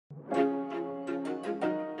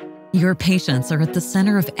Your patients are at the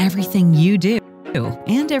center of everything you do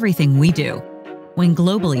and everything we do. When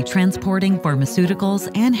globally transporting pharmaceuticals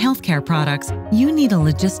and healthcare products, you need a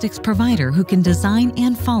logistics provider who can design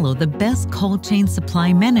and follow the best cold chain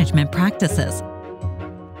supply management practices.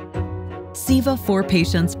 SIVA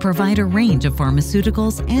FORPATIENTS provide a range of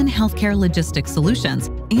pharmaceuticals and healthcare logistics solutions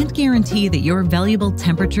and guarantee that your valuable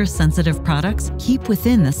temperature-sensitive products keep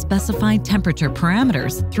within the specified temperature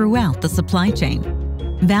parameters throughout the supply chain.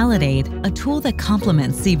 Validaide, a tool that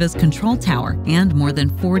complements SIVA's control tower and more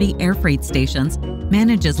than 40 airfreight stations,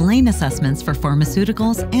 manages lane assessments for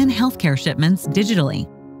pharmaceuticals and healthcare shipments digitally.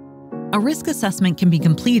 A risk assessment can be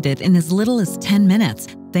completed in as little as 10 minutes,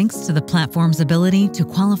 thanks to the platform's ability to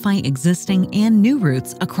qualify existing and new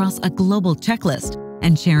routes across a global checklist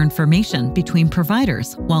and share information between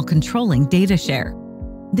providers while controlling data share.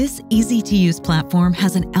 This easy-to-use platform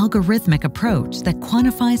has an algorithmic approach that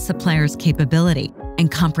quantifies suppliers' capability and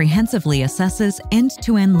comprehensively assesses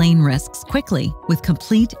end-to-end lane risks quickly with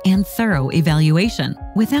complete and thorough evaluation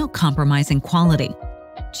without compromising quality.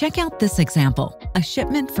 Check out this example, a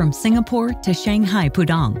shipment from Singapore to Shanghai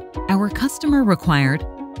Pudong. Our customer required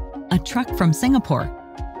a truck from Singapore,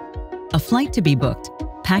 a flight to be booked,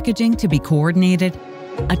 packaging to be coordinated,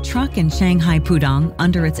 a truck in Shanghai Pudong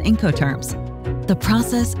under its Incoterms. The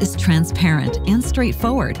process is transparent and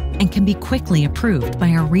straightforward and can be quickly approved by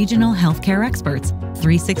our regional healthcare experts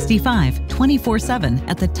 365, 24/7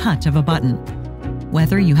 at the touch of a button.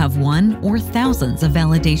 Whether you have one or thousands of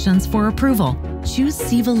validations for approval, choose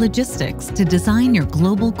SIVA Logistics to design your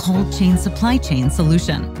global cold chain supply chain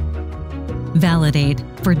solution. Validaide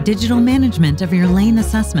for digital management of your lane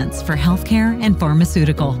assessments for healthcare and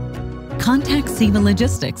pharmaceutical. Contact SIVA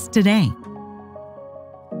Logistics today.